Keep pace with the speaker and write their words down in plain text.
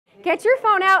Get your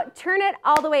phone out, turn it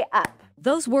all the way up.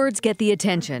 Those words get the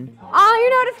attention All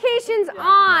your notifications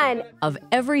on. of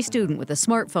every student with a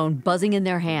smartphone buzzing in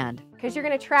their hand. Because you're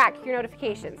going to track your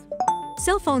notifications.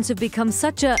 Cell phones have become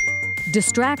such a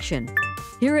distraction.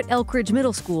 Here at Elk Ridge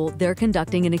Middle School, they're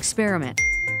conducting an experiment.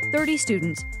 30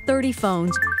 students, 30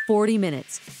 phones, 40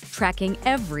 minutes, tracking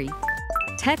every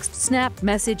text, snap,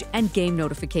 message, and game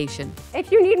notification.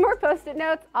 If you need more Post-it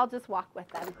notes, I'll just walk with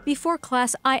them. Before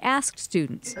class, I asked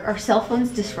students. Are cell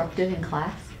phones disruptive in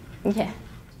class? Yeah.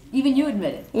 Even you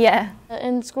admit it. Yeah.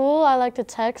 In school, I like to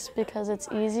text because it's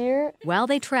easier. While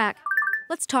they track,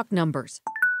 let's talk numbers.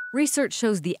 Research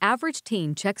shows the average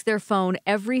teen checks their phone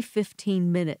every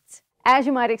 15 minutes. As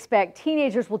you might expect,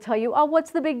 teenagers will tell you, oh,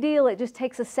 what's the big deal? It just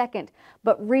takes a second.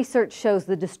 But research shows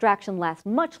the distraction lasts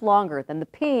much longer than the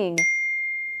ping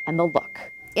and the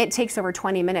look. It takes over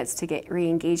 20 minutes to get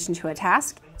re-engaged into a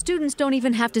task. Students don't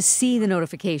even have to see the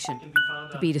notification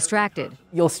to be distracted.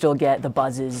 You'll still get the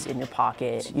buzzes in your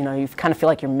pocket. You know, you kind of feel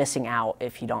like you're missing out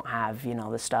if you don't have,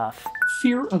 the stuff.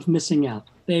 Fear of missing out.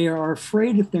 They are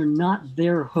afraid if they're not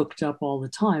there hooked up all the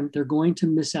time, they're going to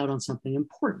miss out on something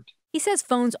important. He says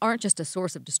phones aren't just a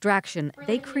source of distraction,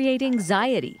 they create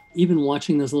anxiety. Even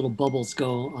watching those little bubbles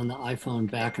go on the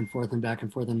iPhone back and forth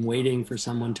and waiting for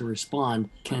someone to respond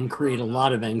can create a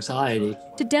lot of anxiety.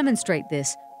 To demonstrate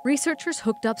this, researchers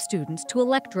hooked up students to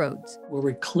electrodes. Where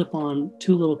we clip on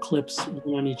 2 little clips,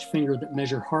 one on each finger, that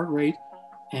measure heart rate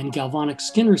and galvanic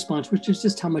skin response, which is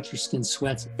just how much your skin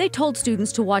sweats. They told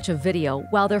students to watch a video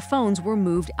while their phones were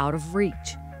moved out of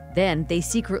reach. Then they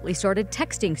secretly started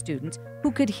texting students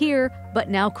who could hear but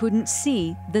now couldn't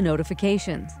see the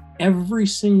notifications. Every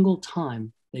single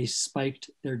time they spiked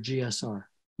their GSR,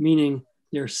 meaning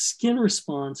their skin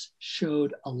response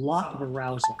showed a lot of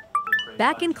arousal.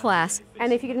 Back in class,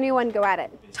 And if you get a new one, go at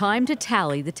it. time to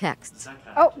tally the texts.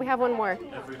 Oh, we have one more.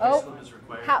 Oh,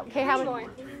 how many?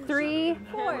 3,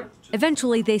 4.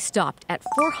 Eventually, they stopped at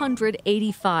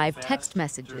 485 text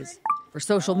messages. For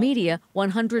social media,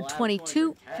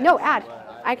 122. No, add.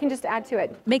 I can just add to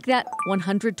it. Make that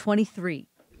 123.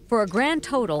 For a grand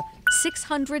total,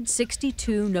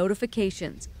 662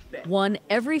 notifications, one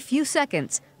every few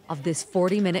seconds of this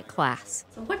 40-minute class.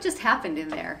 So what just happened in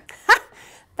there?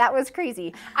 That was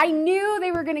crazy. I knew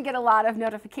they were going to get a lot of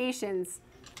notifications.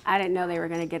 I didn't know they were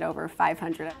going to get over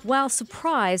 500. While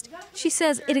surprised, she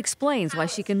says it explains why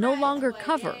she can no longer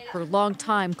cover her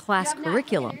long-time class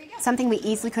curriculum. Something we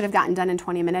easily could have gotten done in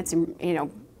 20 minutes,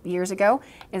 years ago,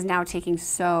 is now taking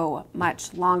so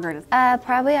much longer.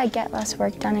 Probably I get less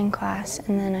work done in class,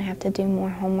 and then I have to do more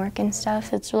homework and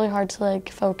stuff. It's really hard to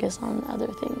focus on other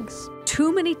things.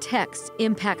 Too many texts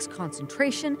impacts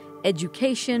concentration,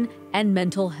 education, and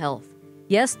mental health.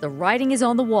 Yes, the writing is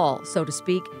on the wall, so to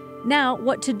speak. Now,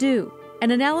 what to do?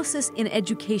 An analysis in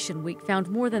Education Week found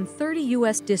more than 30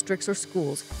 U.S. districts or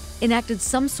schools enacted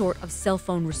some sort of cell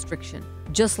phone restriction.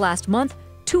 Just last month,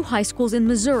 2 high schools in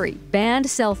Missouri banned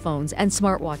cell phones and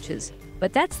smartwatches.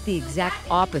 But that's the exact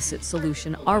opposite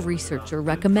solution our researcher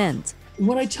recommends.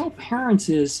 What I tell parents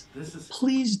is,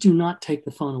 please do not take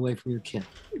the phone away from your kid.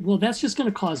 Well, that's just going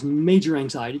to cause major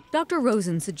anxiety. Dr.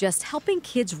 Rosen suggests helping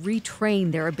kids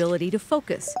retrain their ability to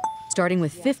focus, starting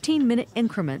with 15-minute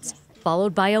increments,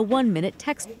 followed by a 1-minute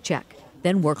text check,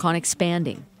 then work on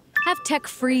expanding. Have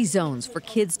tech-free zones for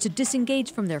kids to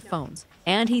disengage from their phones.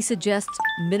 And he suggests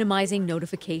minimizing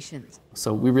notifications.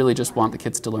 So we really just want the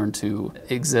kids to learn to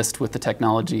exist with the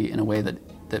technology in a way that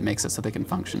makes it so they can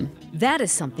function. That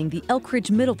is something the Elk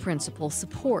Ridge Middle Principal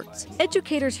supports.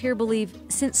 Educators here believe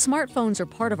since smartphones are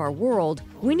part of our world,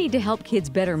 we need to help kids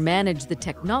better manage the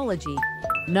technology,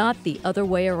 not the other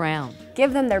way around.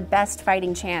 Give them their best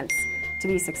fighting chance to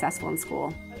be successful in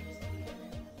school.